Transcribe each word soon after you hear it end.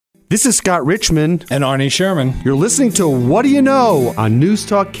This is Scott Richmond. And Arnie Sherman. You're listening to What Do You Know on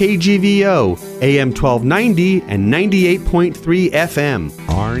Newstalk KGVO, AM 1290 and 98.3 FM.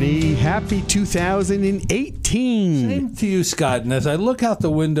 Arnie, happy 2018. Same to you, Scott. And as I look out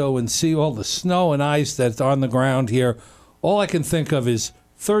the window and see all the snow and ice that's on the ground here, all I can think of is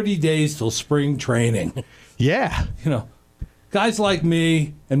 30 days till spring training. Yeah. You know, guys like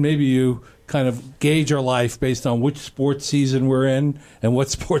me and maybe you kind of gauge our life based on which sports season we're in and what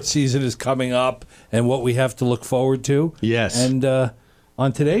sports season is coming up and what we have to look forward to. Yes. And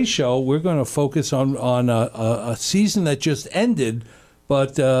on today's show, we're going to focus on a season that just ended,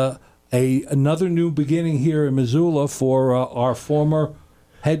 but another new beginning here in Missoula for our former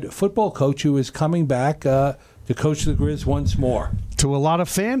head football coach who is coming back to coach the Grizz once more. To a lot of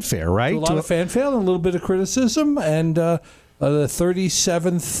fanfare, right? To a lot of fanfare and a little bit of criticism. And the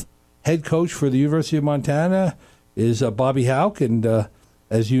 37th head coach for the University of Montana is Bobby Hauck. And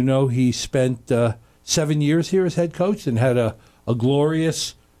as you know, he spent 7 years here as head coach and had a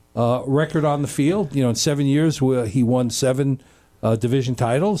glorious record on the field. You know, in 7 years, he won 7 division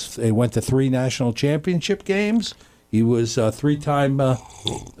titles. He went to 3 national championship games. He was a 3-time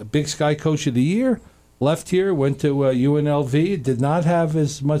Big Sky Coach of the Year. Left here, went to UNLV. Did not have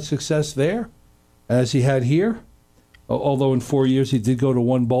as much success there as he had here. Although in 4 years he did go to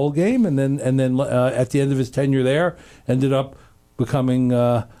 1 bowl game, and then at the end of his tenure there, ended up becoming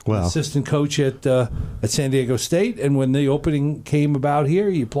assistant coach at San Diego State. And when the opening came about here,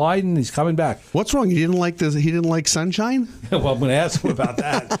 he applied and he's coming back. What's wrong? He didn't like sunshine? Well, I'm going to ask him about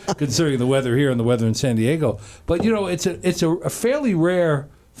that, considering the weather here and the weather in San Diego. But you know, it's a fairly rare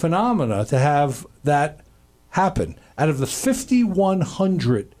phenomena to have that happen. Out of the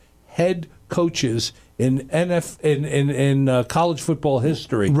 5,100 head coaches in college football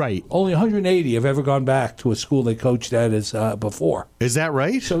history, right, only 180 have ever gone back to a school they coached at as before. Is that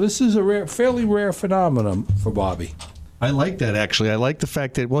right? So this is a fairly rare phenomenon for Bobby. I like that, actually. I like the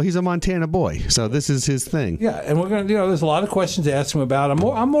fact that, well, he's a Montana boy, so this is his thing. Yeah, and we're going to, there's a lot of questions to ask him about.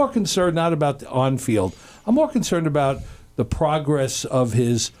 I'm more concerned not about the on-field. I'm more concerned about the progress of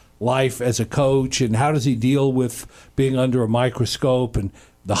his life as a coach and how does he deal with being under a microscope and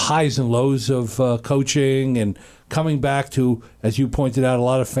the highs and lows of coaching and coming back to, as you pointed out, a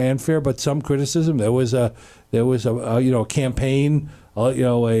lot of fanfare, but some criticism. There was a campaign,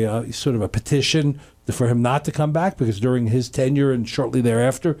 a sort of a petition for him not to come back because during his tenure and shortly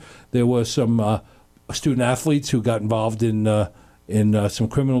thereafter, there was some student athletes who got involved in some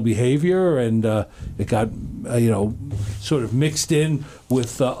criminal behavior, and it got sort of mixed in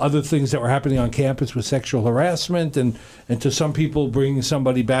with other things that were happening on campus with sexual harassment, and to some people bringing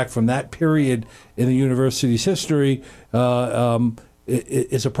somebody back from that period in the university's history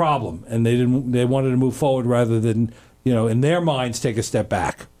is a problem, and they wanted to move forward rather than in their minds take a step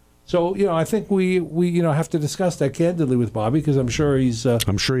back. So I think we have to discuss that candidly with Bobby because I'm sure he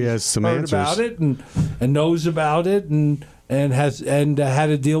has some answers about it and knows about it and had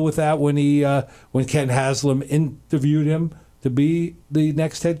to deal with that when Ken Haslam interviewed him to be the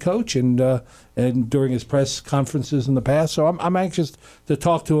next head coach and during his press conferences in the past. So I'm anxious to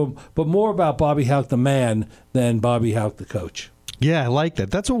talk to him, but more about Bobby Hauck the man than Bobby Hauck the coach. Yeah, I like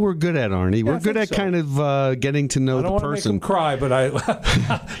that. That's what we're good at, Arnie. We're good at kind of getting to know the person. I don't want to make him cry, but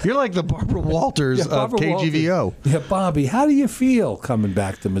You're like the Barbara Walters of KGVO. Walters. Yeah, Bobby, how do you feel coming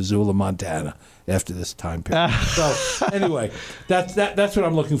back to Missoula, Montana after this time period? So anyway, that's what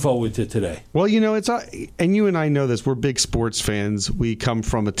I'm looking forward to today. Well, it's and you and I know this. We're big sports fans. We come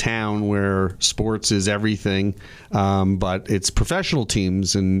from a town where sports is everything, but it's professional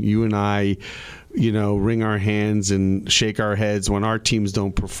teams, and you and I wring our hands and shake our heads when our teams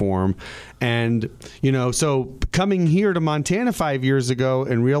don't perform. And, so coming here to Montana 5 years ago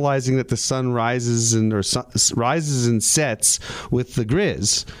and realizing that the sun rises and sets with the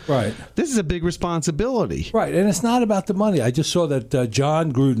Grizz. Right. This is a big responsibility. Right. And it's not about the money. I just saw that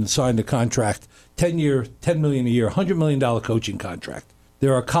John Gruden signed a contract, $10 million a year, $100 million coaching contract.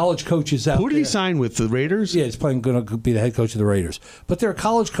 There are college coaches out there. Who did he sign with, the Raiders? Yeah, he's going to be the head coach of the Raiders. But there are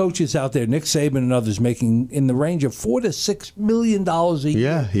college coaches out there, Nick Saban and others, making in the range of $4 to $6 million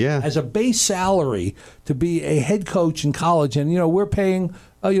a year as a base salary to be a head coach in college. And, we're paying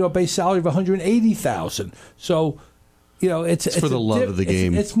a base salary of $180,000. So, it's for the love of the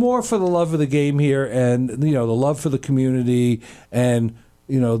game. It's more for the love of the game here and, the love for the community and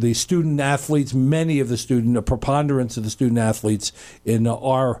the student athletes, a preponderance of the student athletes in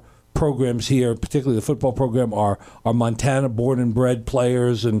our programs here, particularly the football program, are Montana born and bred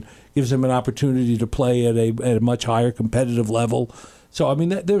players and gives them an opportunity to play at a much higher competitive level. So,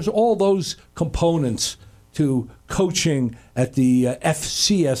 there's all those components to coaching at the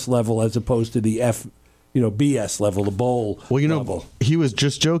FCS level as opposed to the BS level, the bowl level. He was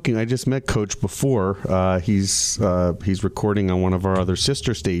just joking. I just met Coach before. He's recording on one of our other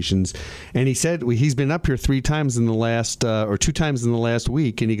sister stations, and he said he's been up here 3 times in the last or 2 times in the last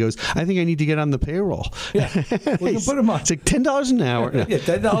week, and he goes, "I think I need to get on the payroll." Yeah, we can put him on. It's like $10 an hour. Yeah,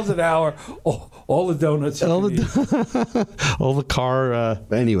 $10 an hour. All the donuts. All the car.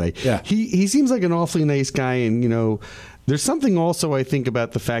 Anyway, yeah. He seems like an awfully nice guy, and there's something also, I think,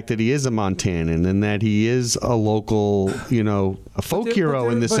 about the fact that he is a Montanan and that he is a local, a folk hero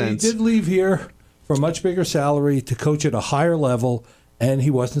in the sense. He did leave here for a much bigger salary to coach at a higher level, and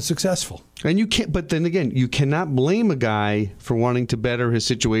he wasn't successful. And you can't, but then again, you cannot blame a guy for wanting to better his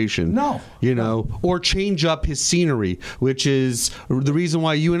situation. No. Or change up his scenery, which is the reason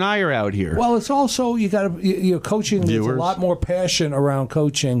why you and I are out here. Well, it's also, coaching, there's a lot more passion around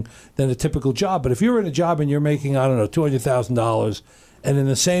coaching than a typical job. But if you're in a job and you're making, I don't know, $200,000, and in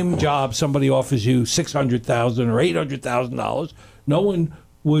the same job somebody offers you $600,000 or $800,000, no one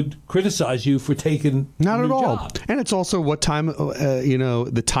would criticize you for taking not a new at all job. And it's also what time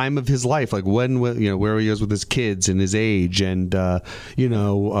the time of his life, like when where he is with his kids and his age, and he's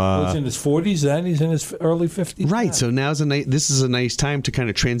in his 40s then, he's in his early 50s, right now. So this is a nice time to kind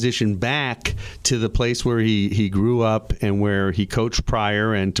of transition back to the place where he grew up and where he coached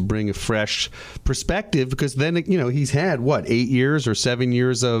prior, and to bring a fresh perspective, because then he's had 8 years or 7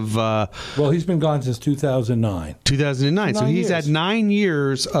 years of well, he's been gone since 2009 so he's had 9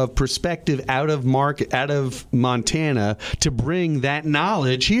 years of perspective out of Montana to bring that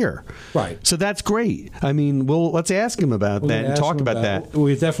knowledge here. Right. So that's great. I mean, let's ask him about that and talk about that.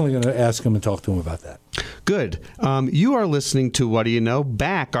 We're definitely going to ask him and talk to him about that. Good. You are listening to What Do You Know?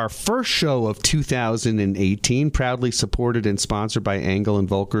 Back, our first show of 2018, proudly supported and sponsored by Engel &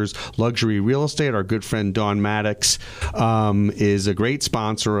 Volker's Luxury Real Estate. Our good friend Dawn Maddox is a great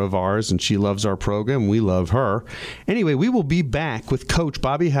sponsor of ours, and she loves our program. We love her. Anyway, we will be back with Coach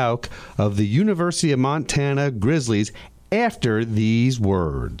Bobby Hauck of the University of Montana Grizzlies after these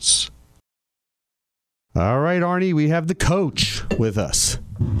words. All right, Arnie, we have the coach with us.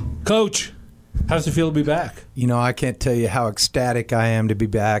 Coach, how does it feel to be back? I can't tell you how ecstatic I am to be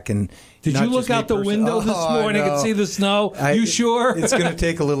be and did you look out the window this morning and see the snow? You sure? It's going to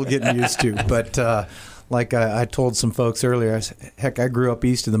take a little getting used to, but like I told some folks earlier, I said, heck, I grew up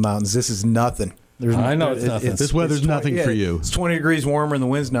east of the mountains. This is nothing. I know it's nothing. This weather's nothing for you. It's 20 degrees warmer and the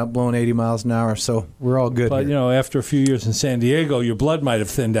wind's not blowing 80 miles an hour, so we're all good. But, after a few years in San Diego, your blood might have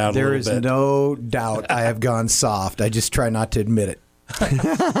thinned out a little bit. There is no doubt I have gone soft. I just try not to admit it.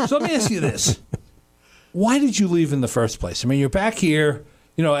 So let me ask you this. Why did you leave in the first place? I mean, you're back here,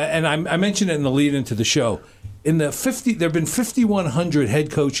 and I mentioned it in the lead into the show. There have been 5,100 head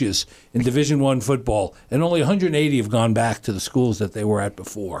coaches in Division I football, and only 180 have gone back to the schools that they were at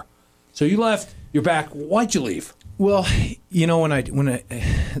before. So you left, you're back. Why'd you leave? Well, when I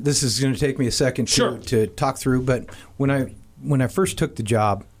this is going to take me a second to talk through, but when I first took the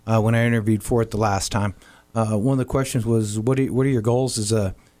job, when I interviewed for it the last time, one of the questions was, what are your goals as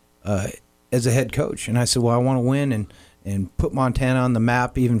a head coach? And I said, well, I want to win and put Montana on the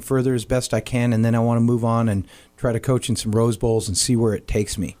map even further as best I can, and then I want to move on and try to coach in some Rose Bowls and see where it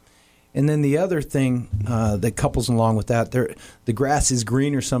takes me. And then the other thing that couples along with that, the grass is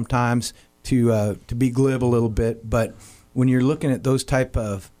greener sometimes, to be glib a little bit, but when you're looking at those type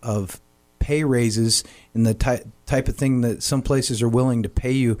of pay raises and the type of thing that some places are willing to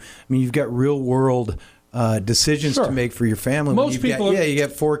pay you, I mean, you've got real world decisions to make for your family. Most people, you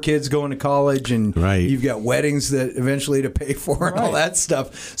got 4 kids going to college, and right. You've got weddings that eventually to pay for and all that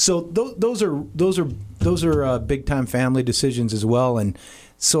stuff. So those are big time family decisions as well, and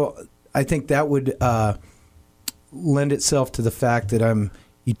so I think that would lend itself to the fact that I'm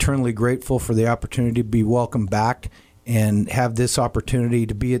eternally grateful for the opportunity to be welcomed back and have this opportunity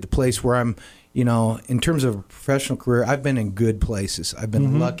to be at the place where I'm, in terms of a professional career, I've been in good places. I've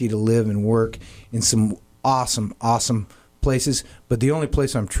been lucky to live and work in some awesome, awesome places, but the only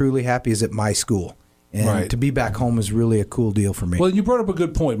place I'm truly happy is at my school. And to be back home is really a cool deal for me. Well, you brought up a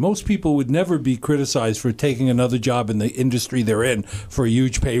good point. Most people would never be criticized for taking another job in the industry they're in for a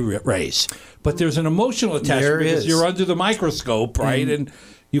huge pay raise. But there's an emotional attachment because you're under the microscope, right? And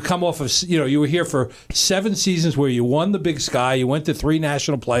you come off of, you were here for 7 seasons where you won the Big Sky, you went to 3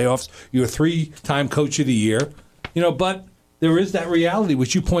 national playoffs, you were 3-time Coach of the Year, but there is that reality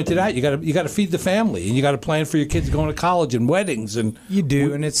which you pointed out. You got to feed the family, and you got to plan for your kids going to college and weddings, and you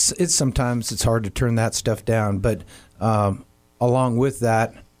do. And it's sometimes it's hard to turn that stuff down. But along with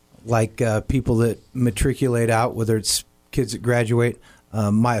that, like people that matriculate out, whether it's kids that graduate,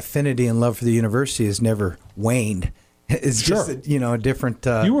 my affinity and love for the university has never waned. It's just a different.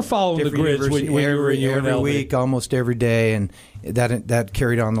 You were following the grids when you were in UNLV. Every week, almost every day, and that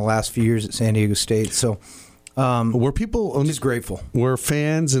carried on the last few years at San Diego State. So, were people just grateful? Were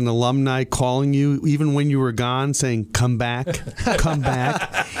fans and alumni calling you even when you were gone, saying, "Come back, come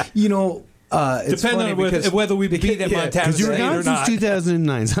back"? It's depending on whether we beat at Montana because you were State gone or not. since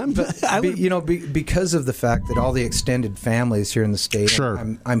 2009. Because of the fact that all the extended families here in the state. Sure.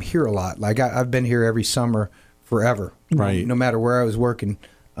 I'm here a lot. Like I've been here every summer forever. Right. No matter where I was working.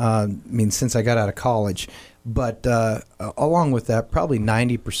 Since I got out of college. But along with that, probably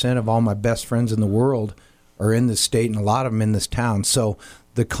 90% of all my best friends in the world are in this state, and a lot of them in this town. So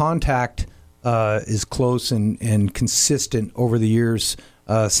the contact is close and consistent over the years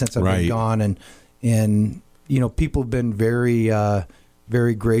since I've been gone, and people have been very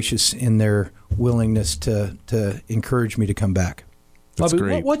very gracious in their willingness to encourage me to come back. That's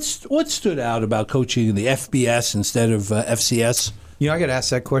great. What stood out about coaching in the FBS instead of FCS? I got asked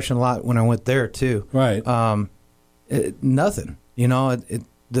that question a lot when I went there too. Right. Nothing.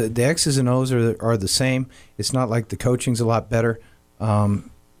 The X's and O's are the same. It's not like the coaching's a lot better.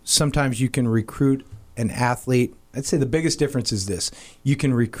 Sometimes you can recruit an athlete. I'd say the biggest difference is this: you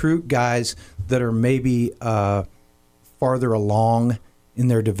can recruit guys that are maybe farther along in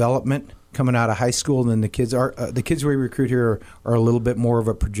their development coming out of high school than the kids are. The kids we recruit here are a little bit more of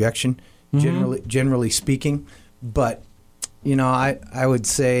a projection, generally speaking. But I would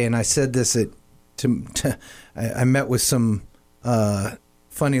say, and I said this I met with some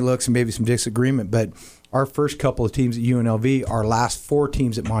funny looks and maybe some disagreement, but our first couple of teams at UNLV, our last 4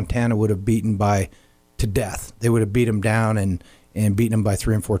 teams at Montana would have beaten to death. They would have beat them down and beaten them by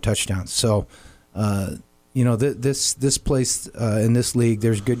 3 and 4 touchdowns. So, this place in this league,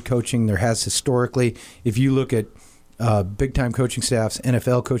 there's good coaching. There has historically. If you look at big-time coaching staffs,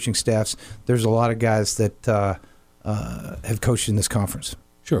 NFL coaching staffs, there's a lot of guys that have coached in this conference.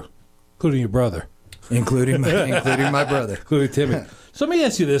 Sure, including your brother. Including my brother. Including Timmy. So let me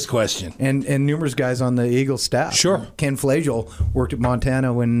ask you this question. And numerous guys on the Eagles staff. Sure. Ken Flagel worked at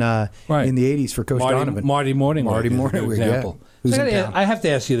Montana when in the 80s for Coach Donovan. Marty Morning. For example. Yeah. So I have to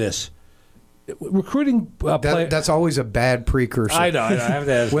ask you this. Recruiting players. That's always a bad precursor. I know. I have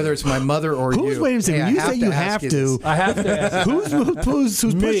to ask. Whether it's my mother or you. Wait a second. You say you have to. I have to ask. Who's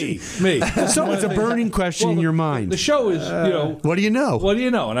me? Pushing? Me. So it's a burning question in your mind. The show is, What do you know? What do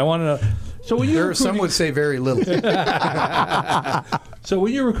you know? And I want to know. So when you're some would say very little. So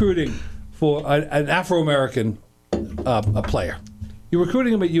when you're recruiting for an Afro-American a player, you're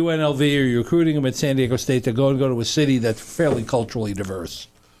recruiting them at UNLV or you're recruiting them at San Diego State to go to a city that's fairly culturally diverse.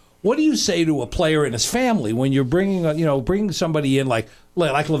 What do you say to a player and his family when you're bringing somebody in like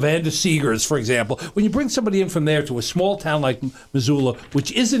Levander Seegers, for example? When you bring somebody in from there to a small town like Missoula,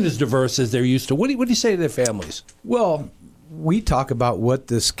 which isn't as diverse as they're used to, what do you say to their families? Well, we talk about what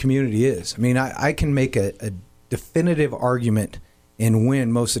this community is. I mean, I can make a definitive argument and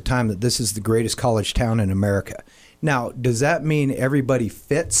win most of the time that this is the greatest college town in America. Now, does that mean everybody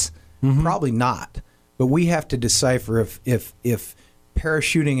fits? Mm-hmm. Probably not. But we have to decipher if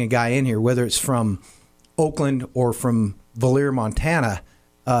parachuting a guy in here, whether it's from Oakland or from Valier, Montana,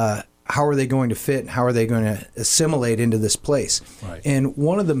 how are they going to fit and how are they going to assimilate into this place? Right. And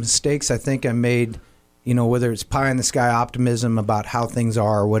one of the mistakes I think I made, whether it's pie in the sky optimism about how things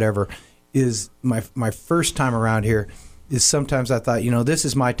are or whatever, is my first time around here is sometimes I thought, this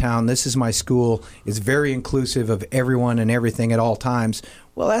is my town, this is my school, it's very inclusive of everyone and everything at all times.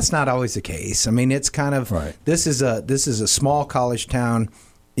 Well, that's not always the case. I mean, it's kind of this is a small college town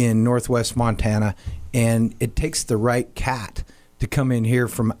in northwest Montana, and it takes the right cat to come in here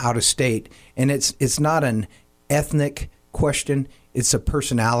from out of state, and it's not an ethnic question, it's a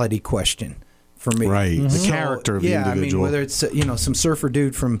personality question. For me, right? Mm-hmm. The character of the individual. I mean, whether it's some surfer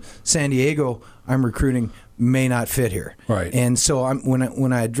dude from San Diego I'm recruiting may not fit here, right? And so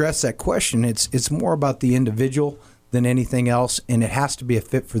when I address that question, it's more about the individual than anything else, and it has to be a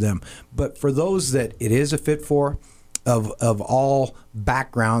fit for them. But for those that it is a fit for, of all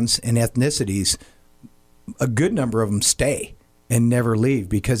backgrounds and ethnicities, a good number of them stay and never leave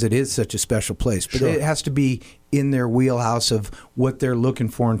because it is such a special place. But it has to be in their wheelhouse of what they're looking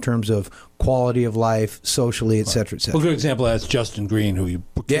for in terms of quality of life, socially, et cetera, et cetera. Well, a good example of that's Justin Green, who you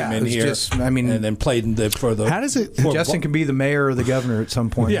came in here and then played for the... How does it... Justin can be the mayor or the governor at some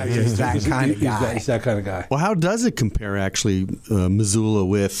point. Yeah, he's that kind of guy. He's that kind of guy. Well, how does it compare, actually, Missoula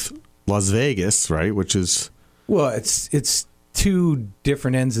with Las Vegas, right, which is... Well, it's two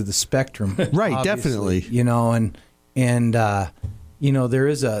different ends of the spectrum. Right, definitely. And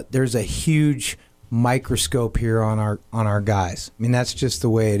there's a huge microscope here on our guys. I mean, that's just the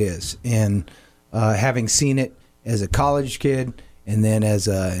way it is. And having seen it as a college kid, and then as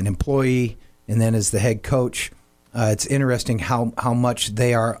an employee, and then as the head coach, it's interesting how much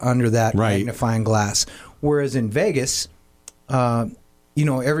they are under that magnifying glass. Whereas in Vegas,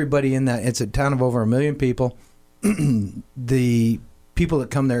 everybody in that, it's a town of over 1 million people. The people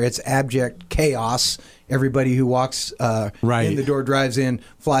that come there, it's abject chaos. Everybody who walks in the door, drives in,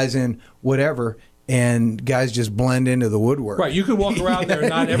 flies in, whatever. And guys just blend into the woodwork. Right, you could walk around there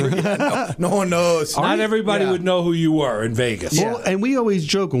and no one knows. Not everybody would know who you were in Vegas. Well, and we always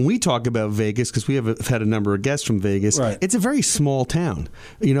joke when we talk about Vegas, because we have had a number of guests from Vegas, it's a very small town.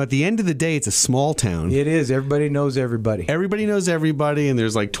 At the end of the day, it's a small town. It is. Everybody knows everybody. Everybody knows everybody, and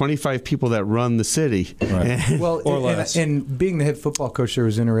there's like 25 people that run the city. Right. Well, or less. And being the head football coach there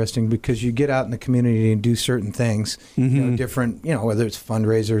was interesting because you get out in the community and do certain things, different, whether it's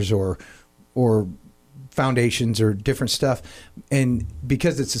fundraisers or foundations or different stuff, and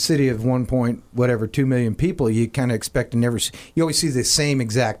because it's a city of 2 million people, you kind of expect to never see, you always see the same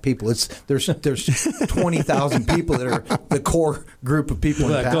exact people. There's 20,000 people that are the core group of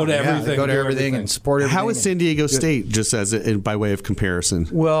people in town. Go to everything, and support everything. How is San Diego State, just as by way of comparison?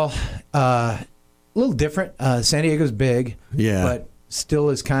 Well, a little different. San Diego's big, but still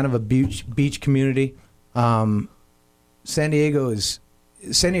is kind of a beach community. San Diego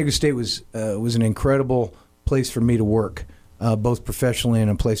State was an incredible place for me to work, both professionally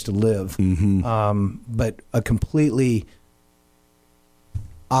and a place to live. But a completely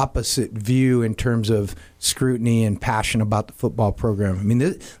opposite view in terms of scrutiny and passion about the football program. I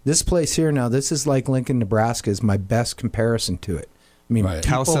mean, this place here now, this is like Lincoln, Nebraska, is my best comparison to it. I mean,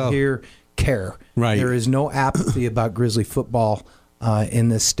 people here care. Right. There is no apathy about Grizzly football in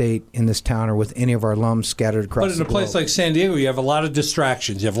this state, in this town, or with any of our alums scattered across the globe. But in a place like San Diego, you have a lot of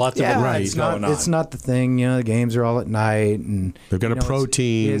distractions. You have lots of events going on. It's not the thing. The games are all at night, and they've got a pro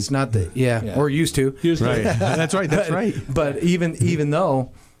team. It's not the or used to. Right. That's right. That's right. But even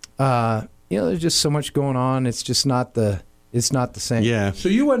though, there's just so much going on, it's just not the. It's not the same. Yeah. So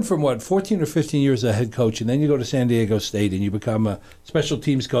you went from 14 or 15 years as a head coach, and then you go to San Diego State, and you become a special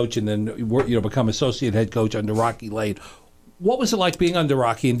teams coach, and then become associate head coach under Rocky Lane. What was it like being under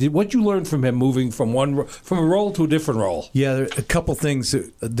Rocky, and what you learn from him moving from a role to a different role? Yeah, there are a couple things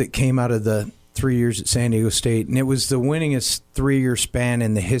that came out of the 3 years at San Diego State, and it was the winningest 3-year span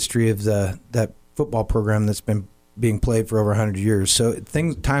in the history of that football program that's been being played for over 100 years. So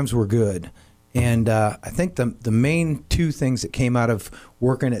times were good, and I think the main two things that came out of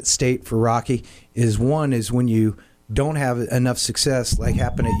working at State for Rocky is one is when you don't have enough success, like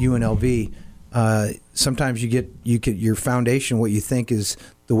happened at UNLV. Sometimes your foundation, what you think is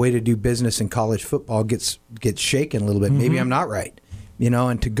the way to do business in college football, gets shaken a little bit. Maybe I'm not right,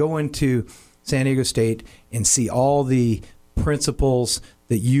 and to go into San Diego State and see all the principles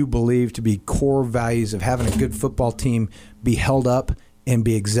that you believe to be core values of having a good football team be held up and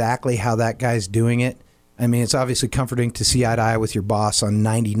be exactly how that guy's doing it. I mean, it's obviously comforting to see eye to eye with your boss on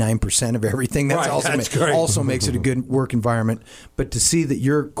 99% of everything. That's also makes it a good work environment. But to see that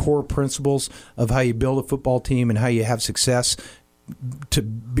your core principles of how you build a football team and how you have success, to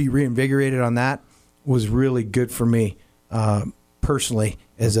be reinvigorated on that was really good for me personally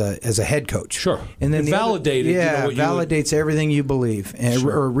as a head coach. Sure. And then it validated. Validates everything you believe, and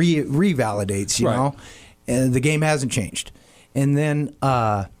or revalidates. And the game hasn't changed. And then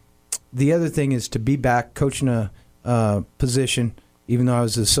the other thing is to be back coaching a position. Even though I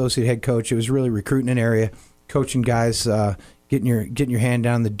was the associate head coach, it was really recruiting an area, coaching guys, getting your hand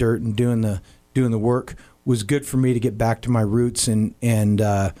down in the dirt and doing the work was good for me to get back to my roots and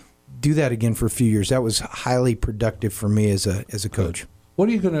do that again for a few years. That was highly productive for me as a coach. What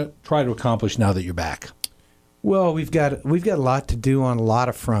are you going to try to accomplish now that you're back? Well, we've got a lot to do on a lot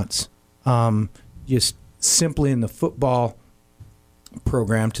of fronts. Just simply in the football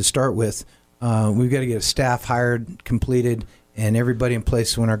program to start with, we've got to get a staff hired, completed, and everybody in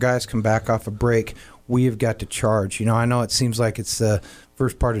place. So when our guys come back off a break, we have got to charge. I know it seems like it's the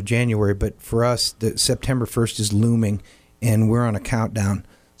first part of January, but for us, the September 1st is looming, and we're on a countdown.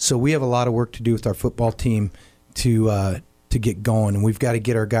 So we have a lot of work to do with our football team to get going, and we've got to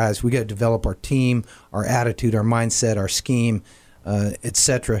get our guys. We got to develop our team, our attitude, our mindset, our scheme,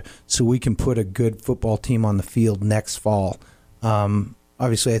 etc., so we can put a good football team on the field next fall.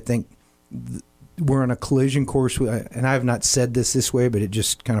 Obviously, I think we're on a collision course, and I have not said this way, but it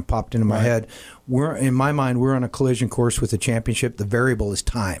just kind of popped into my head. In my mind, we're on a collision course with a championship. The variable is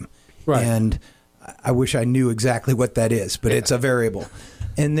time. Right. And I wish I knew exactly what that is, but it's a variable.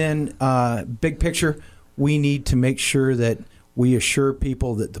 And then, big picture, we need to make sure that we assure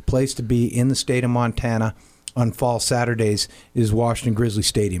people that the place to be in the state of Montana on fall Saturdays is Washington Grizzly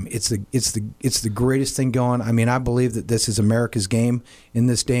Stadium. It's the greatest thing going. I mean, I believe that this is America's game in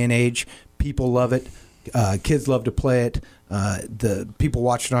this day and age. People love it. Kids love to play it. The people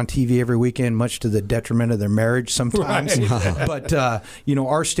watch it on TV every weekend, much to the detriment of their marriage sometimes. Right. But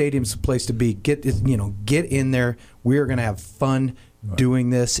our stadium's the place to be. Get in there. We are going to have fun doing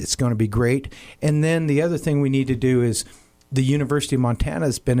this. It's going to be great. And then the other thing we need to do is the University of Montana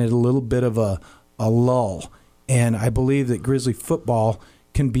has been at a little bit of a lull, and I believe that Grizzly football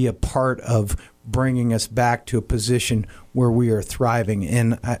can be a part of bringing us back to a position where we are thriving.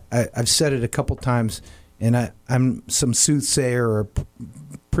 And I've said it a couple times, and I'm some soothsayer or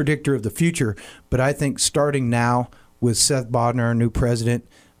predictor of the future, but I think starting now with Seth Bodnar, our new president,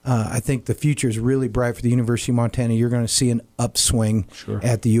 I think the future is really bright for the University of Montana. You're going to see an upswing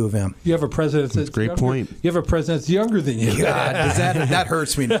at the U of M. You have a president that's great younger. Point. You have a president that's younger than you. God, that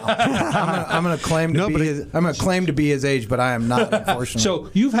hurts me now. I'm going to claim to be his age, but I am not, unfortunately.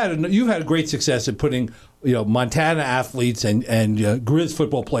 So you've had great success in putting Montana athletes and Grizz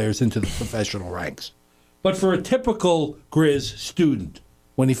football players into the professional ranks. But for a typical Grizz student,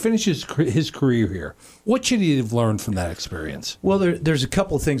 when he finishes his career here, what should he have learned from that experience? Well, there's a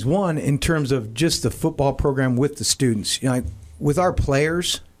couple of things. One, in terms of just the football program with the students. With our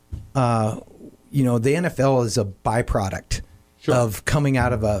players, the NFL is a byproduct of coming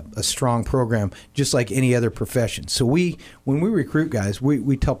out of a strong program, just like any other profession. So when we recruit guys,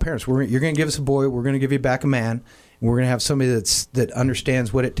 we tell parents, you're going to give us a boy, we're going to give you back a man. We're going to have somebody that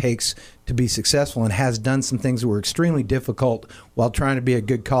understands what it takes to be successful and has done some things that were extremely difficult while trying to be a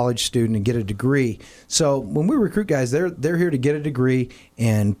good college student and get a degree. So when we recruit guys, they're here to get a degree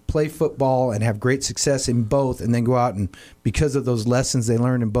and play football and have great success in both, and then go out and, because of those lessons they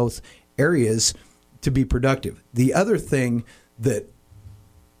learned in both areas, to be productive. The other thing that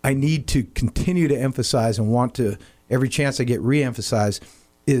I need to continue to emphasize and want to, every chance I get re-emphasize,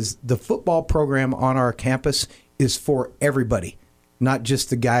 is the football program on our campus is for everybody, not just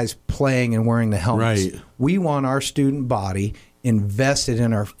the guys playing and wearing the helmets. Right. We want our student body invested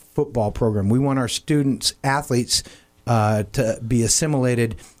in our football program. We want our students, athletes, to be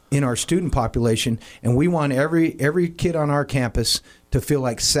assimilated in our student population, and we want every kid on our campus to feel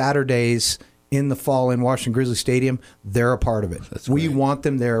like Saturdays in the fall in Washington Grizzly Stadium, they're a part of it. We want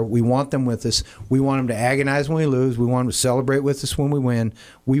them there. We want them with us. We want them to agonize when we lose. We want them to celebrate with us when we win.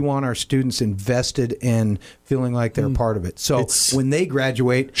 We want our students invested and feeling like they're a part of it. So when they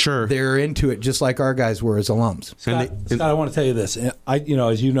graduate, they're into it just like our guys were as alums. Scott, I want to tell you this.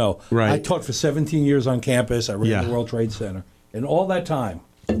 As you know, I taught for 17 years on campus. I ran the World Trade Center. And all that time,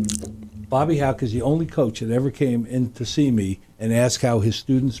 Bobby Hauck is the only coach that ever came in to see me and asked how his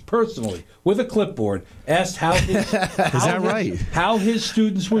students personally, with a clipboard, asked how his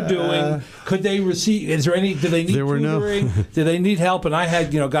students were doing. Could they receive? Did they need tutoring? Did they need help? And I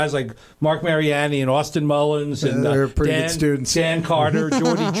had guys like Mark Mariani and Austin Mullins and good students. Dan Carter,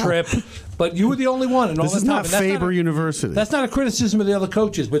 Jordy Tripp. But you were the only one. And this is not Faber University. That's not a criticism of the other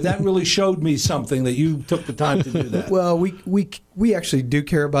coaches, but that really showed me something that you took the time to do that. Well, we actually do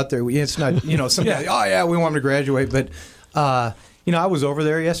care about their. It's not some guys. Oh yeah, we want them to graduate, but. I was over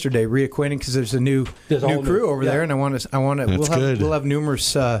there yesterday reacquainting because there's a new crew over there, and I want to. We'll have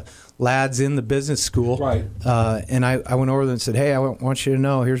numerous lads in the business school, right? And I went over there and said, "Hey, I want you to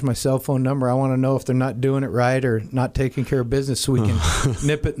know. Here's my cell phone number. I want to know if they're not doing it right or not taking care of business, so we can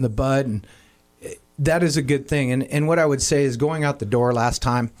nip it in the bud." And that is a good thing. And what I would say is going out the door last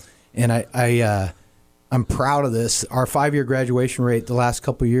time, and I'm proud of this. Our 5-year graduation rate the last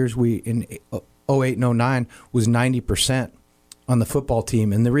couple of years, we in 08 and 09 was 90% on the football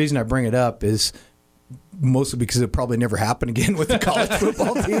team. And the reason I bring it up is mostly because it probably never happened again with the college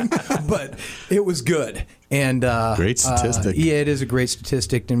football team, but it was good. And great statistic. Yeah, it is a great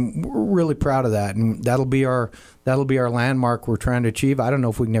statistic, and we're really proud of that. And that'll be our landmark we're trying to achieve. I don't know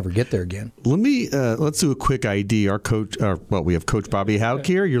if we can ever get there again. Let's do a quick ID. We have Coach Bobby Hauck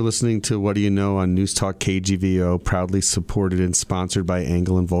here. You're listening to What Do You Know on Newstalk KGVO, proudly supported and sponsored by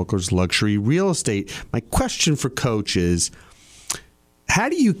Engel & Volker's Luxury Real Estate. My question for Coach is, how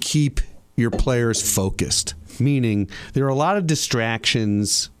do you keep your players focused? Meaning, there are a lot of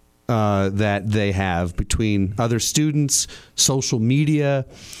distractions that they have between other students, social media,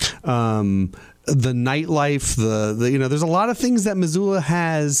 the nightlife. There's a lot of things that Missoula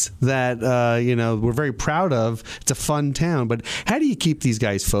has that we're very proud of. It's a fun town, but how do you keep these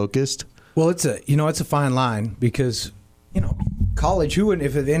guys focused? Well, it's a fine line because college, who wouldn't,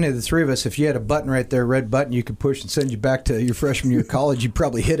 if at any of the three of us, if you had a button right there, red button, you could push and send you back to your freshman year of college, you'd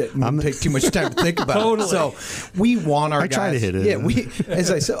probably hit it and wouldn't take too much time to think about Totally. it. So we want our guys. I try to hit it. Yeah,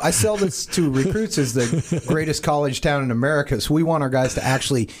 as I sell this to recruits as the greatest college town in America. So we want our guys to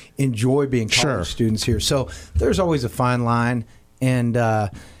actually enjoy being college students here. So there's always a fine line. And,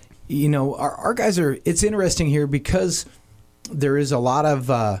 our guys it's interesting here because there is a lot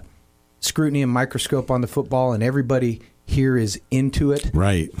of scrutiny and microscope on the football, and everybody here is into it.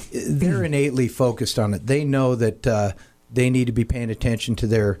 Right. They're innately focused on it. They know that they need to be paying attention to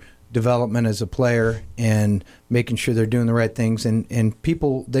their development as a player and making sure they're doing the right things. And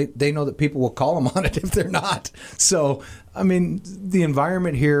people, they know that people will call them on it if they're not. So, I mean, the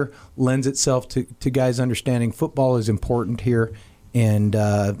environment here lends itself to guys understanding football is important here. And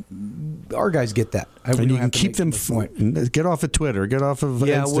our guys get that. And you can keep them get off of Twitter, get off of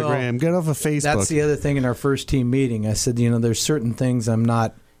Instagram, get off of Facebook. That's the other thing in our first team meeting. I said, there's certain things I'm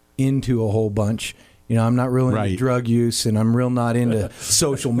not into a whole bunch. I'm not really into drug use, and I'm real not into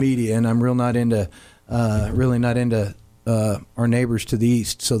social media, and I'm real not into our neighbors to the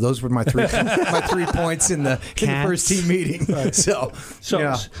east. So those were my 3 points in the first team meeting. Right. So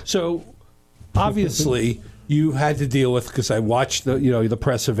obviously you had to deal with, because I watched the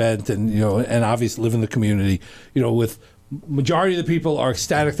press event and obviously live in the community, with majority of the people are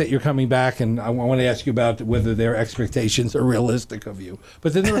ecstatic that you're coming back, and I want to ask you about whether their expectations are realistic of you.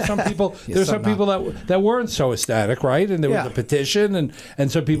 But then there are some people, that weren't so ecstatic, right? And there was a petition, and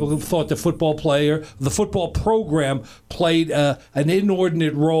some people who thought the football program played an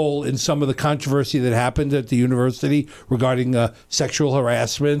inordinate role in some of the controversy that happened at the university regarding sexual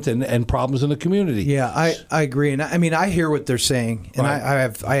harassment and problems in the community. Yeah, I agree, and I hear what they're saying, and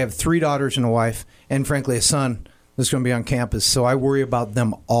I have 3 daughters and a wife, and frankly a son that's going to be on campus. So I worry about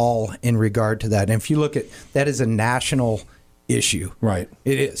them all in regard to that. And if you look at that as a national issue. Right.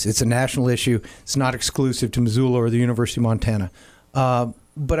 It is. It's a national issue. It's not exclusive to Missoula or the University of Montana.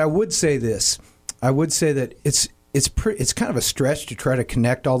 But I would say this. I would say that it's kind of a stretch to try to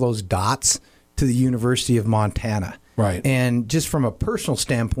connect all those dots to the University of Montana. Right. And just from a personal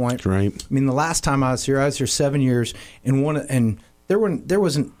standpoint, right. I mean, the last time I was here 7 years, and there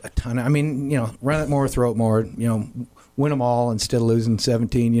wasn't a ton of, run it more, throw it more, win them all instead of losing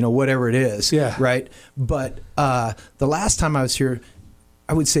 17, whatever it is. Yeah. Right. But the last time I was here,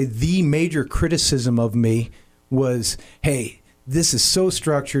 I would say the major criticism of me was, hey, this is so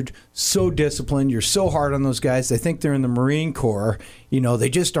structured, so disciplined. You're so hard on those guys. They think they're in the Marine Corps. They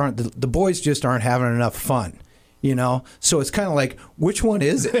just aren't, the boys just aren't having enough fun. So it's kind of like, which one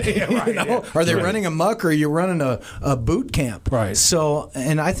is it? Yeah, are they running amok, or are you running a boot camp? Right. So,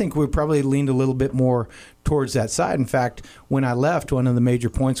 and I think we probably leaned a little bit more towards that side. In fact, when I left, one of the major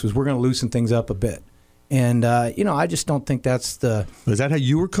points was we're going to loosen things up a bit. And, I just don't think that's the... Is that how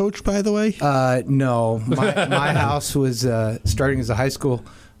you were coached, by the way? No. My house was starting as a high school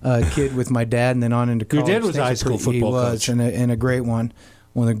kid with my dad, and then on into college. Your dad was a high school football coach. He was, and a great one.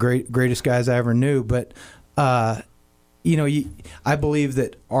 One of the greatest guys I ever knew. But... I believe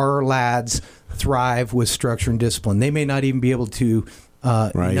that our lads thrive with structure and discipline. They may not even be able to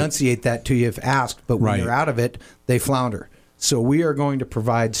enunciate that to you if asked, but when they're out of it, they flounder. So we are going to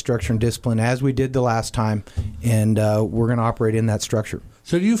provide structure and discipline as we did the last time, and we're going to operate in that structure.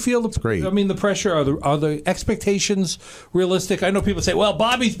 So do you feel the pressure? Are the expectations realistic? I know people say, "Well,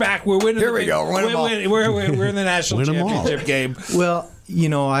 Bobby's back. We're winning. Here we go. We're in the national championship game." Well,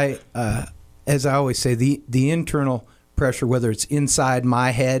 as I always say, the internal pressure, whether it's inside my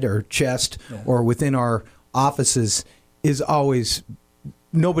head or chest or within our offices, is always,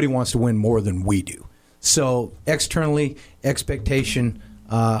 nobody wants to win more than we do. So externally, expectation,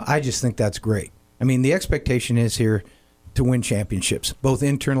 I just think that's great. I mean, the expectation is here to win championships, both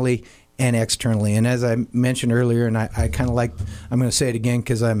internally and externally. And as I mentioned earlier, and I kind of like, I'm going to say it again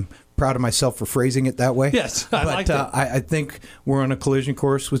because I'm proud of myself for phrasing it that way. Yes, I think we're on a collision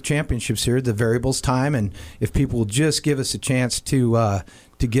course with championships here. The variable's time, and if people will just give us a chance to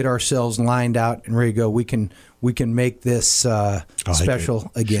get ourselves lined out and ready to go, we can make this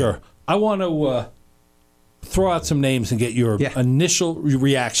special again. Sure. I want to throw out some names and get your initial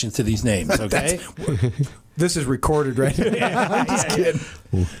reaction to these names. Okay. This is recorded, right? I'm just kidding.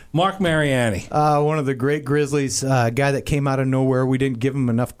 Mark Mariani. One of the great Grizzlies, a guy that came out of nowhere. We didn't give him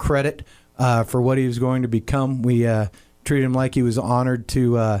enough credit for what he was going to become. We treated him like he was honored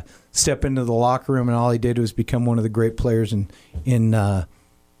to step into the locker room, and all he did was become one of the great players in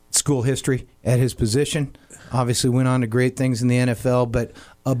school history at his position. Obviously went on to great things in the NFL, but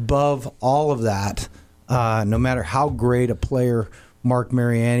above all of that, no matter how great a player Mark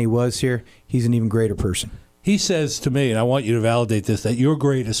Mariani was here, he's an even greater person. He says to me, and I want you to validate this, that your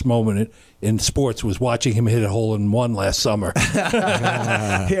greatest moment in sports was watching him hit a hole-in-one last summer.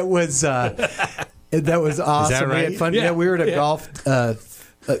 It was that was awesome. Is that right? We had fun. Yeah, we were at a golf.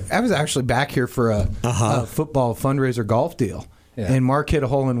 I was actually back here for a football fundraiser golf deal. Yeah. And Mark hit a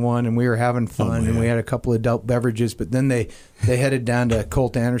hole-in-one, and we were having fun, and we had a couple of adult beverages. But then they headed down to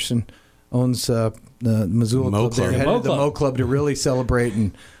Colt Anderson, owns the Missoula Club. They headed to the Mo Club to really celebrate,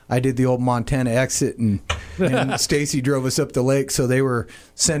 and I did the old Montana exit, and Stacy drove us up the lake. So they were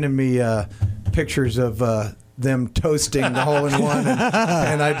sending me pictures of them toasting the hole-in-one,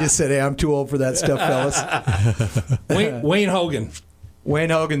 and I just said, "Hey, I'm too old for that stuff, fellas." Wayne Hogan.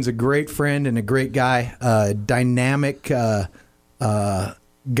 Wayne Hogan's a great friend and a great guy, dynamic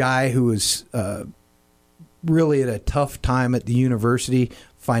guy who was really at a tough time at the university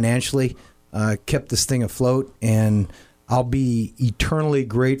financially, kept this thing afloat, and I'll be eternally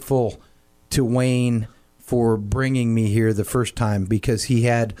grateful to Wayne for bringing me here the first time, because he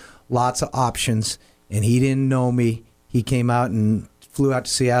had lots of options and he didn't know me. He came out and flew out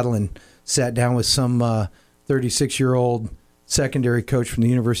to Seattle and sat down with some 36-year-old secondary coach from the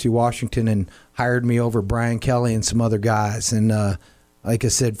University of Washington and hired me over Brian Kelly and some other guys. And like I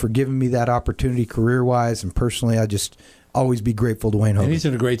said, for giving me that opportunity career-wise and personally, I just always be grateful to Wayne Hogan. And he's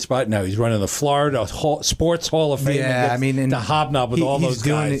in a great spot now. He's running the Florida Sports Hall of Fame. Yeah, I mean, to hobnob with all those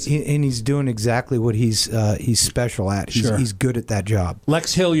guys. And he's doing exactly what he's special at. He's good at that job.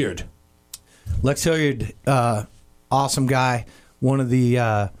 Lex Hilliard. Lex Hilliard, awesome guy. One of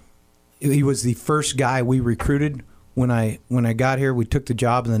the he was the first guy we recruited when I got here. We took the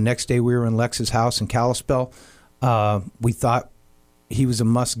job, and the next day we were in Lex's house in Kalispell. We thought he was a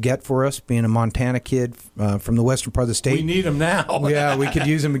must-get for us, being a Montana kid from the western part of the state. We need him now. Yeah, we could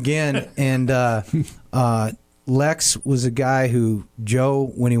use him again. And Lex was a guy who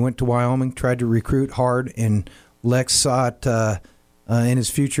Joe, when he went to Wyoming, tried to recruit hard, and Lex saw it in his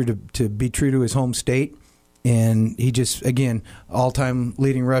future to be true to his home state. And he just, again, all-time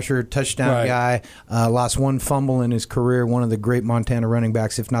leading rusher, touchdown guy, lost one fumble in his career, one of the great Montana running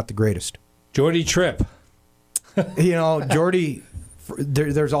backs, if not the greatest. Jordy Tripp. Jordy...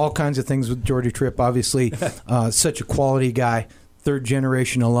 There's all kinds of things with Jordy Tripp, obviously. Such a quality guy,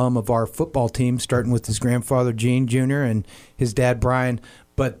 third-generation alum of our football team, starting with his grandfather, Gene Jr., and his dad, Brian.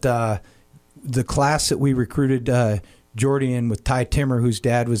 But the class that we recruited Jordy in with Ty Timmer, whose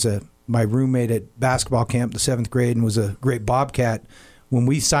dad was my roommate at basketball camp in the 7th grade and was a great Bobcat, when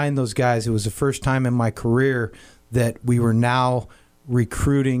we signed those guys, it was the first time in my career that we were now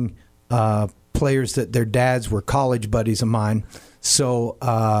recruiting players that their dads were college buddies of mine. So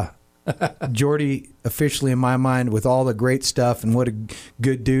Jordy, officially in my mind, with all the great stuff and what a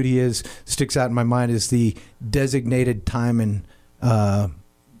good dude he is, sticks out in my mind as the designated time in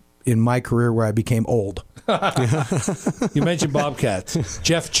my career where I became old. You mentioned Bobcats.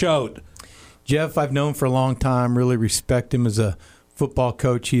 Jeff Choate. Jeff, I've known for a long time. Really respect him as a football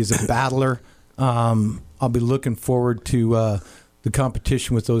coach. He is a battler. I'll be looking forward to the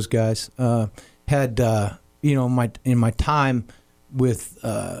competition with those guys. In my time with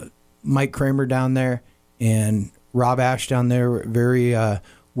Mike Kramer down there and Rob Ash down there, very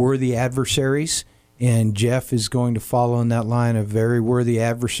worthy adversaries. And Jeff is going to follow in that line of very worthy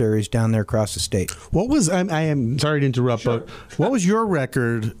adversaries down there across the state. What was, I am sorry to interrupt, but what was your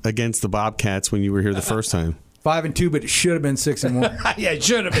record against the Bobcats when you were here the first time? 5-2, but it should have been 6-1. Yeah, it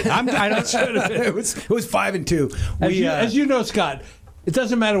should have been. It should have been. It was 5-2. As you know, Scott, it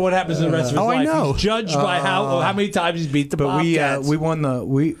doesn't matter what happens in the rest of his life. I know. He's judged by how many times he's beat the Bobcats. But we won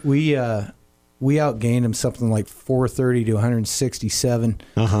we outgained him something like 430 to 167.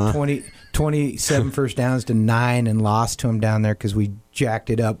 27 first downs to 9, and lost to him down there because we jacked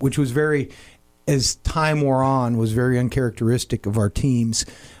it up, which was very, as time wore on, was very uncharacteristic of our teams.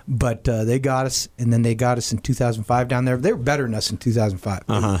 But they got us, and then they got us in 2005 down there. They were better than us in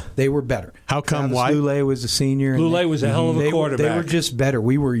 2005. They were better. How come? Travis Why? Lulay was a senior. Lulay was a hell of a quarterback. They were just better.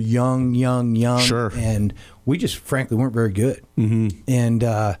 We were young. Sure. And we just, frankly, weren't very good. And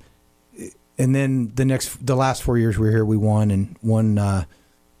then the last 4 years we were here, we won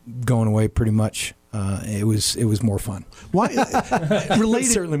going away pretty much. It was more fun. Why?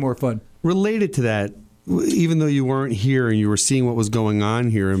 Certainly more fun. Related to that, even though you weren't here and you were seeing what was going on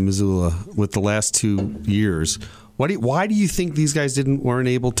here in Missoula with the last 2 years, why do you think these guys weren't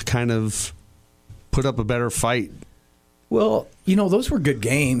able to kind of put up a better fight? Well, those were good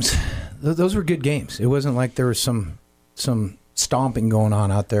games. Those were good games. It wasn't like there was some stomping going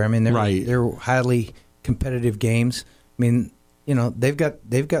on out there. I mean, they were highly competitive games. I mean, they've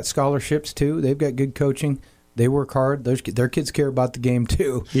got scholarships too. They've got good coaching. They work hard. Their kids care about the game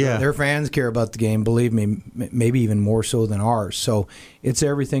too. Yeah. Their fans care about the game, believe me, maybe even more so than ours. So it's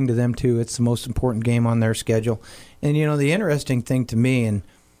everything to them too. It's the most important game on their schedule. And, the interesting thing to me, and,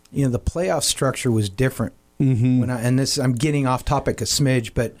 the playoff structure was different. Mm-hmm. I'm getting off topic a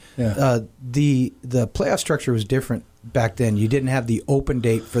smidge, but the playoff structure was different back then. You didn't have the open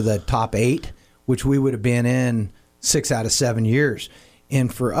date for the top 8, which we would have been in 6 out of 7 years.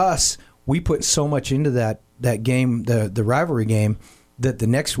 And for us, we put so much into that game, the rivalry game, that the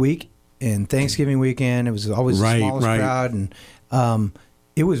next week and Thanksgiving weekend, it was always the smallest crowd, and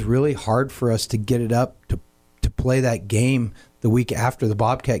it was really hard for us to get it up to play that game the week after the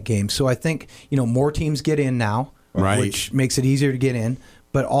Bobcat game. So I think more teams get in now, which makes it easier to get in.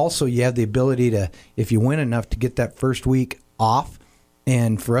 But also you have the ability to, if you win enough, to get that first week off,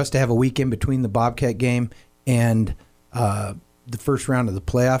 and for us to have a week in between the Bobcat game and the first round of the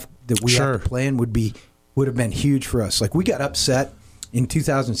playoff that we have to play in would have been huge for us. Like, we got upset in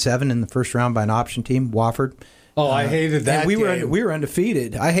 2007 in the first round by an option team, Wofford. Oh, I hated that. And we were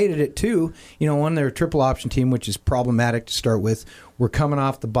undefeated. I hated it too. When they're a triple option team, which is problematic to start with. We're coming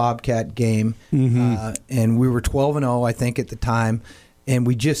off the Bobcat game, and we were 12-0, I think, at the time, and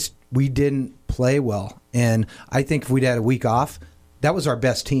we didn't play well. And I think if we'd had a week off, that was our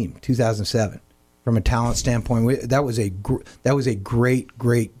best team, 2007. From a talent standpoint, that was a great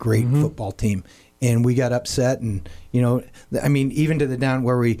football team, and we got upset. And even to the down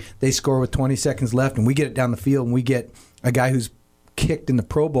where they score with 20 seconds left, and we get it down the field, and we get a guy who's kicked in the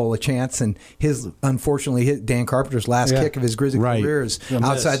Pro Bowl a chance, and unfortunately Dan Carpenter's last kick of his Grizzly career is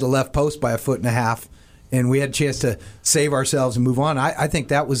outside the left post by 1.5 feet, and we had a chance to save ourselves and move on. I think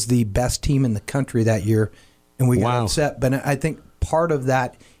that was the best team in the country that year, and we got upset. But I think part of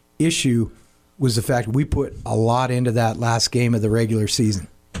that issue was the fact we put a lot into that last game of the regular season.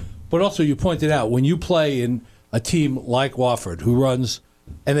 But also, you pointed out, when you play in a team like Wofford, who runs,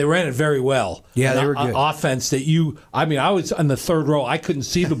 and they ran it very well. Yeah, they were good. Offense that I was on the third row. I couldn't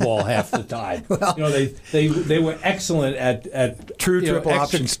see the ball half the time. They were excellent at true triple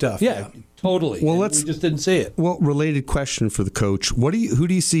option stuff. Yeah. Totally. Well, we just didn't see it. Well, related question for the coach: who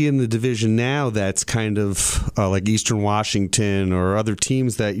do you see in the division now that's kind of like Eastern Washington or other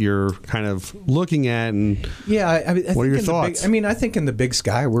teams that you're kind of looking at? And what are your thoughts? I think in the Big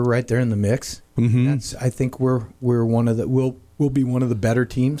Sky, we're right there in the mix. Mm-hmm. I think we're one of the we'll be one of the better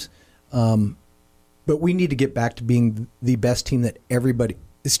teams, but we need to get back to being the best team that everybody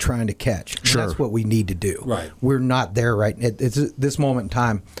is trying to catch. Sure. That's what we need to do. Right. We're not there right at this moment in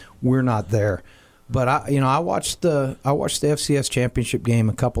time. We're not there. But I watched the FCS championship game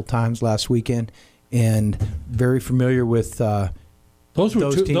a couple times last weekend, and very familiar with those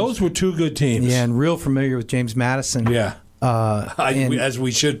were two good teams. Yeah, and real familiar with James Madison. Yeah. As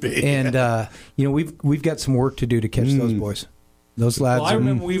we should be. And we've got some work to do to catch those boys. Those lads. Well, I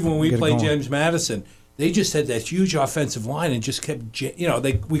remember when we played James Madison, they just had that huge offensive line and just kept,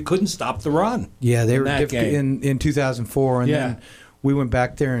 we couldn't stop the run. Yeah, they were in 2004, and then we went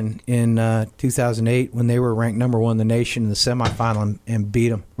back there in 2008 when they were ranked number 1 in the nation in the semifinal and beat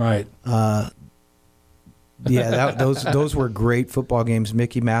them. Right. Those were great football games.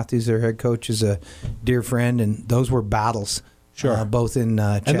 Mickey Matthews, their head coach, is a dear friend, and those were battles. Sure. Both in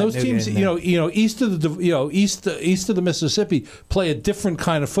Chattanooga and those teams, east of the Mississippi, play a different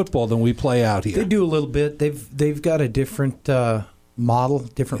kind of football than we play out here. They do a little bit. They've got a different model,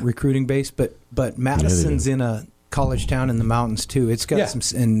 different recruiting base, but Madison's in a college town in the mountains too. It's got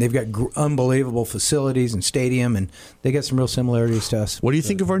and they've got unbelievable facilities and stadium, and they got some real similarities to us. What do you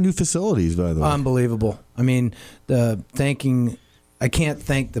think of our new facilities, by the way? Unbelievable. I mean, I can't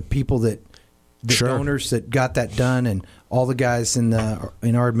thank the people the donors that got that done, and all the guys in our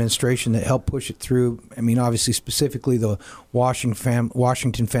administration that helped push it through. I mean, obviously, specifically the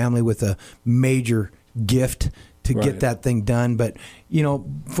Washington family with a major gift to get that thing done. But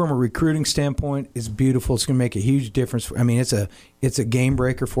from a recruiting standpoint, it's beautiful. It's going to make a huge difference. I mean, it's a game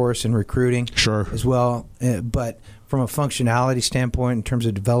breaker for us in recruiting, as well. But from a functionality standpoint, in terms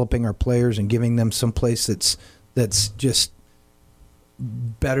of developing our players and giving them some place that's just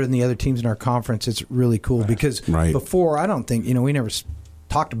better than the other teams in our conference, it's really cool. Because before, I don't think, we never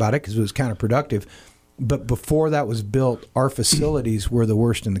talked about it because it was counterproductive, but before that was built, our facilities were the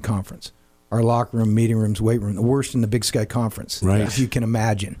worst in the conference. Our locker room, meeting rooms, weight room, the worst in the Big Sky Conference, if you can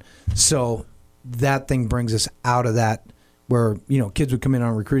imagine. So that thing brings us out of that, where kids would come in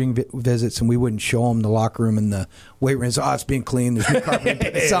on recruiting visits and we wouldn't show them the locker room and the weight room. So, it's being cleaned. There's new carpet.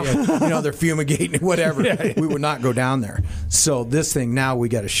 They're fumigating, whatever. We would not go down there. So this thing now, we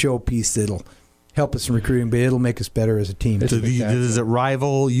got a showpiece that'll help us in recruiting, but it'll make us better as a team. Does it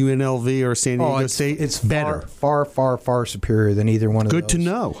rival UNLV or San Diego State? It's better, far superior than either one of those. Good to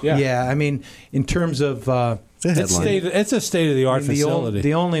know. Yeah, I mean, in terms of it's a state-of-the-art facility.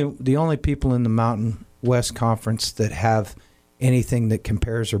 The only people in the Mountain West Conference that have anything that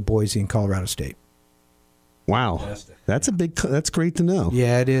compares are Boise and Colorado State. Wow, that's great to know.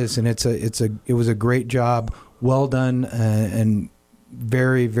 Yeah, it is, and it was a great job, well done, and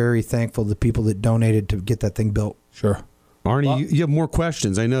very, very thankful to the people that donated to get that thing built. Sure. Arnie, you have more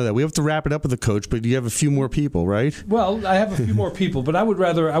questions. I know that. We have to wrap it up with the coach, but you have a few more people, right? Well, I have a few more people, but I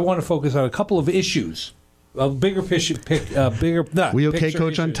want to focus on a couple of issues. A bigger picture. We okay,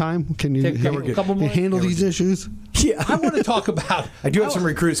 Coach, on time? Can you handle these issues? Yeah. I want to talk about... I do have some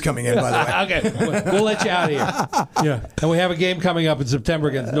recruits coming in, by the way. Okay. We'll let you out of here. Yeah. And we have a game coming up in September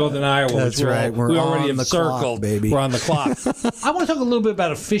against Northern Iowa. That's right. We already have circled, circled. Baby. We're on the clock. I want to talk a little bit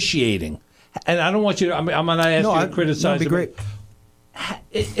about officiating. And I don't want you to... I'm not asking you to criticize it. Great.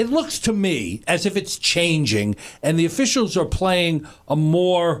 It looks to me as if it's changing, and the officials are playing a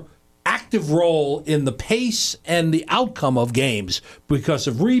more active role in the pace and the outcome of games because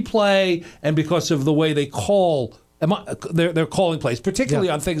of replay and because of the way they call their calling plays, particularly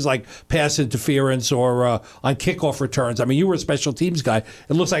on things like pass interference or on kickoff returns. I mean, you were a special teams guy.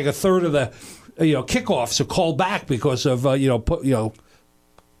 It looks like a third of the kickoffs are called back because of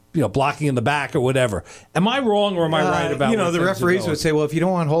blocking in the back or whatever. Am I wrong or am I right about the referees would say, well, if you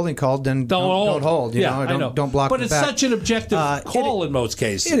don't want holding called, then don't hold. Don't block but the it's back. such an objective call in most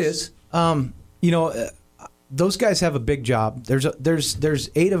cases. It is. Those guys have a big job. There's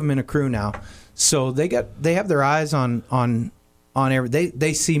 8 of them in a crew now, so they have their eyes on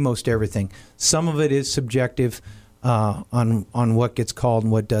they see most everything. Some of it is subjective on what gets called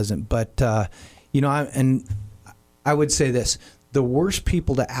and what doesn't. But I would say this. The worst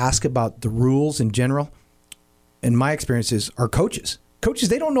people to ask about the rules in general, in my experiences, are coaches. Coaches,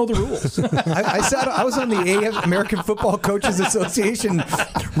 they don't know the rules. I was on the American Football Coaches Association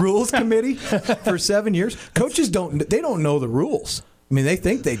Rules Committee for 7 years. Coaches don't know the rules. I mean, they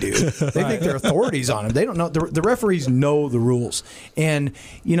think they do. They think they're authorities on them. They don't know. The referees know the rules, and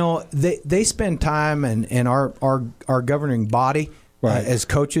they spend time and our governing body as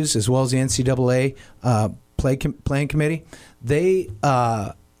coaches, as well as the NCAA playing committee. They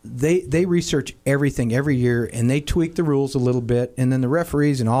research everything every year, and they tweak the rules a little bit. And then the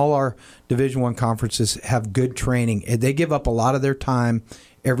referees in all our Division I conferences have good training. They give up a lot of their time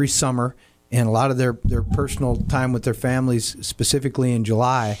every summer and a lot of their personal time with their families, specifically in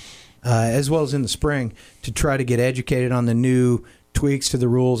July, as well as in the spring, to try to get educated on the new tweaks to the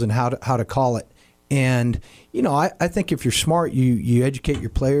rules and how to call it. And I think if you're smart, you educate your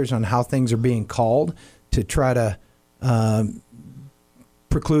players on how things are being called to try to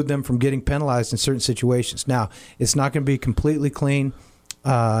preclude them from getting penalized in certain situations. Now, it's not going to be completely clean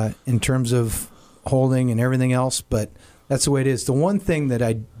in terms of holding and everything else, but that's the way it is. The one thing that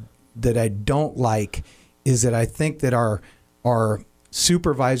I don't like is that I think that our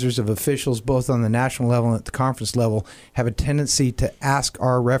supervisors of officials, both on the national level and at the conference level, have a tendency to ask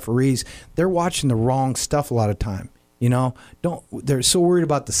our referees. They're watching the wrong stuff a lot of time. They're so worried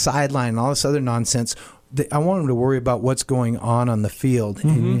about the sideline and all this other nonsense. I want them to worry about what's going on the field.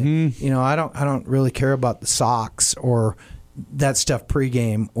 Mm-hmm. And, I don't really care about the socks or that stuff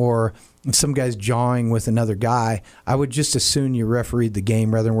pregame or some guy's jawing with another guy. I would just as soon you refereed the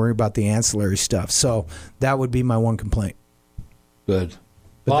game rather than worry about the ancillary stuff. So that would be my one complaint. Good.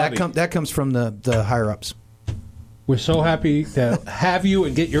 But that comes from the higher ups. We're so happy to have you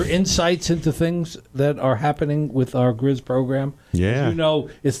and get your insights into things that are happening with our Grizz program. Yeah. As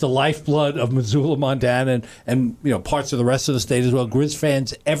it's the lifeblood of Missoula, Montana, and parts of the rest of the state as well. Grizz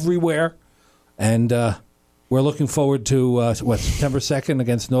fans everywhere. And we're looking forward to, September 2nd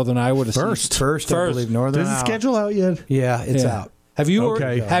against Northern Iowa. First, I believe, Northern Iowa. Does the schedule out yet? Yeah, it's out. Have you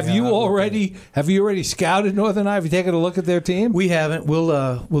already scouted Northern Iowa? Have you taken a look at their team? We haven't.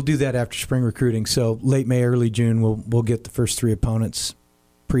 We'll do that after spring recruiting. So late May, early June, we'll get the first 3 opponents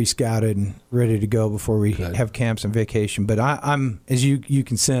pre-scouted and ready to go before we have camps and vacation. But I'm as you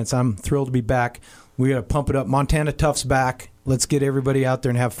can sense, I'm thrilled to be back. We got to pump it up. Montana Tough's back. Let's get everybody out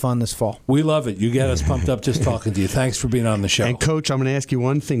there and have fun this fall. We love it. You get us pumped up just talking to you. Thanks for being on the show. And, Coach, I'm going to ask you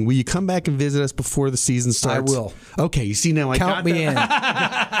one thing. Will you come back and visit us before the season starts? I will. Okay, you see now Count me in.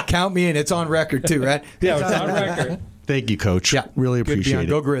 Count me in. It's on record, too, right? Yeah, it's on record. Thank you, Coach. Yeah. Really appreciate it.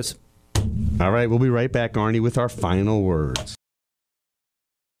 Go Grizz. All right, we'll be right back, Arnie, with our final words.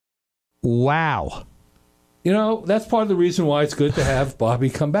 Wow. That's part of the reason why it's good to have Bobby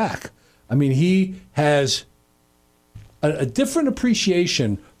come back. I mean, he has a different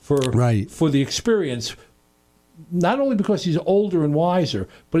appreciation for the experience. Not only because he's older and wiser,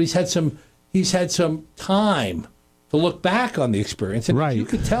 but he's had some time to look back on the experience. And you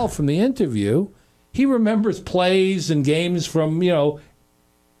could tell from the interview, he remembers plays and games from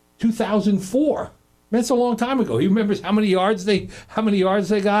 2004. That's a long time ago. He remembers how many yards they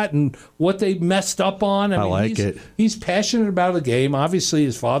got and what they messed up on. I mean, he's passionate about the game. Obviously,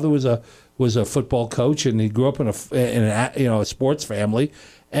 his father was a football coach, and he grew up in a sports family.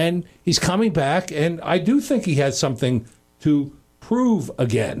 And he's coming back, and I do think he has something to prove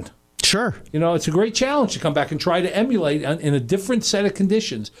again. Sure. It's a great challenge to come back and try to emulate in a different set of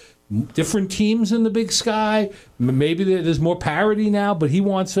conditions. Different teams in the Big Sky. Maybe there's more parity now, but he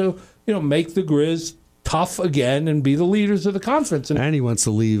wants to, make the Grizz tough again and be the leaders of the conference. And he wants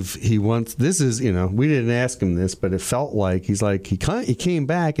to leave. This is, we didn't ask him this, but it felt like he came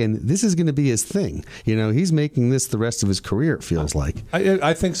back and this is going to be his thing. He's making this the rest of his career, it feels like.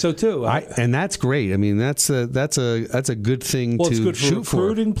 I think so too. And that's great. I mean, that's a good thing to shoot for. It's good for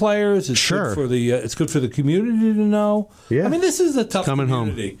recruiting players. It's good for it's good for the community to know. Yeah. I mean, this is a tough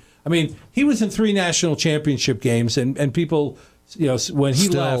community. Home. I mean, he was in 3 national championship games, and people, when he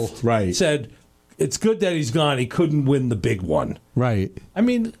left, said, it's good that he's gone. He couldn't win the big one. Right. I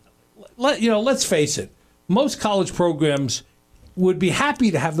mean, let's face it. Most college programs would be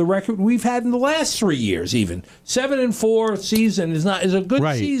happy to have the record we've had in the last 3 years. Even 7-4 season is a good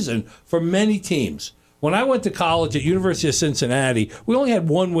season for many teams. When I went to college at University of Cincinnati, we only had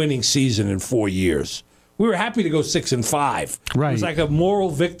 1 winning season in 4 years. We were happy to go 6-5. Right. It was like a moral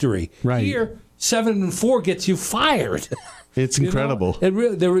victory. Right. Here, 7-4 gets you fired. It's incredible. It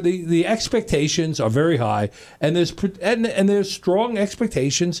really, the expectations are very high, and there's strong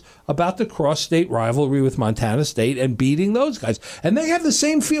expectations about the cross-state rivalry with Montana State and beating those guys. And they have the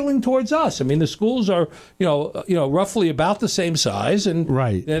same feeling towards us. I mean, the schools are roughly about the same size, and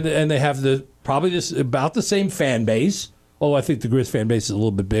they have probably about the same fan base. Oh, I think the Grizz fan base is a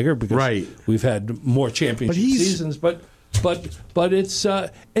little bit bigger because we've had more championship seasons, but it's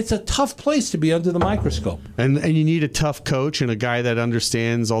a tough place to be under the microscope. And you need a tough coach and a guy that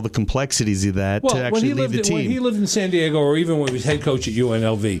understands all the complexities of that to actually lead the team. When he lived in San Diego, or even when he was head coach at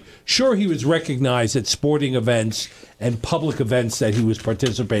UNLV, sure, he was recognized at sporting events and public events that he was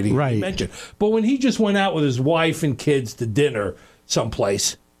participating in. Right. He mentioned. But when he just went out with his wife and kids to dinner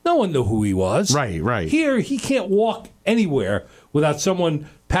someplace, no one knew who he was. Right. Here, he can't walk anywhere without someone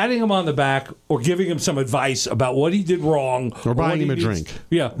patting him on the back or giving him some advice about what he did wrong. Or buying him a drink.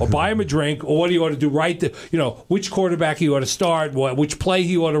 Yeah, or buy him a drink, or what he ought to do right, which quarterback he ought to start, which play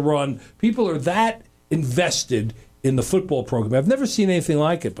he ought to run. People are that invested in the football program. I've never seen anything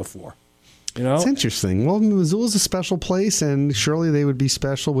like it before. It's interesting. Well, Missoula's a special place, and surely they would be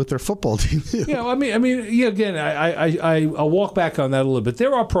special with their football team. Again, I'll walk back on that a little bit.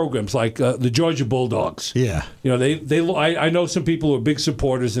 There are programs like the Georgia Bulldogs. Yeah. I know some people who are big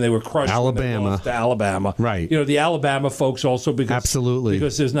supporters, and they were crushed when they lost to Alabama. Right. The Alabama folks also because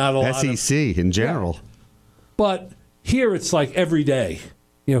there's not a lot SEC in general. Yeah. But here it's like every day.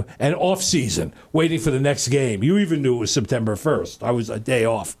 And off season, waiting for the next game. You even knew it was September 1st. I was a day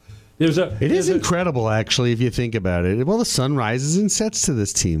off. It is incredible, actually, if you think about it. Well, the sun rises and sets to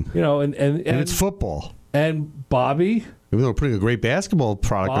this team. And it's football. And Bobby, even though we're putting a great basketball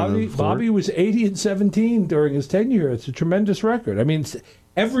product on the floor. Bobby was 80-17 during his tenure. It's a tremendous record. I mean,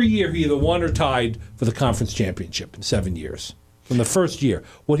 every year he either won or tied for the conference championship in 7 years. From the first year.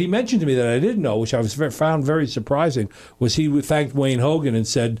 What he mentioned to me that I didn't know, which I found very surprising, was he thanked Wayne Hogan and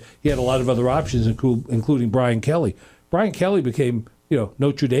said he had a lot of other options, including Brian Kelly. Brian Kelly became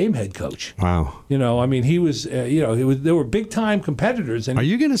Notre Dame head coach. Wow. He was, there were big time competitors. And are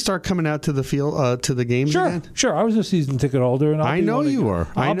you going to start coming out to the field, to the games again? Sure. I was a season ticket holder, and I know you were.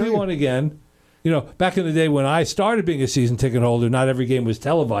 I'll be one again. Back in the day when I started being a season ticket holder, not every game was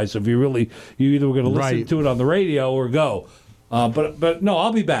televised. So if you either were going to listen to it on the radio or go. But no,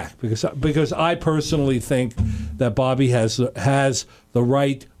 I'll be back because I personally think that Bobby has the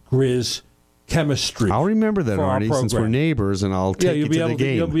right Grizz chemistry. I'll remember that, Arnie, since we're neighbors, and I'll take you to the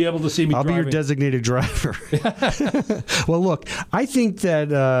game. You'll be able to see me. I'll be your designated driver. Well, look, I think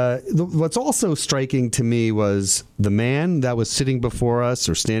that what's also striking to me was the man that was sitting before us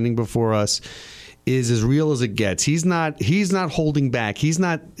or standing before us is as real as it gets. He's not holding back. He is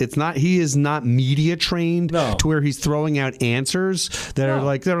not media trained to where he's throwing out answers that are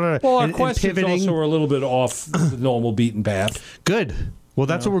like our questions also are a little bit off the normal beaten path. Good. Well,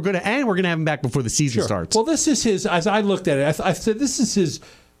 that's what we're going to, and we're going to have him back before the season starts. Well, this is his, as I looked at it, I said this is his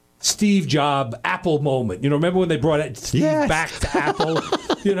Steve Jobs Apple moment. Remember when they brought Steve back to Apple?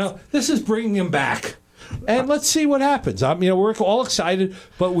 This is bringing him back. And let's see what happens. We're all excited,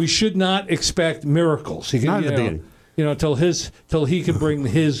 but we should not expect miracles. Not at the beginning. Till he can bring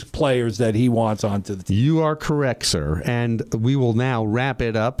his players that he wants onto the team. You are correct, sir. And we will now wrap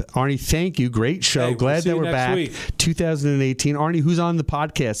it up. Arnie, thank you. Great show. Hey, Glad that we're back. Week. 2018. Arnie, who's on the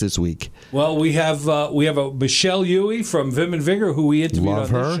podcast this week? Well, we have a Michelle Huey from Vim and Vigor, who we interviewed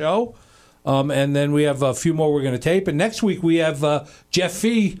on this show. And then we have a few more we're going to tape. And next week we have Jeff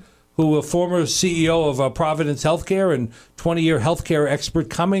Fee, who a former CEO of Providence Healthcare and 20-year healthcare expert,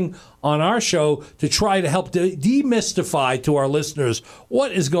 coming on our show to try to help demystify to our listeners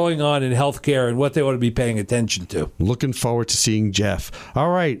what is going on in healthcare and what they ought to be paying attention to. Looking forward to seeing Jeff. All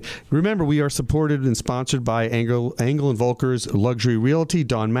right. Remember, we are supported and sponsored by Angle and Volker's Luxury Realty.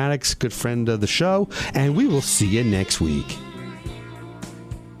 Don Maddox, good friend of the show. And we will see you next week.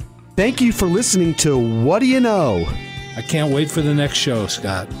 Thank you for listening to What Do You Know? I can't wait for the next show,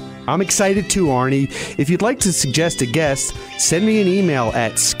 Scott. I'm excited too, Arnie. If you'd like to suggest a guest, send me an email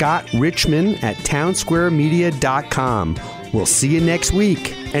at scottrichmond@townsquaremedia.com. We'll see you next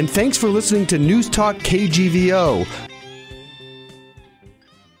week. And thanks for listening to Newstalk KGVO,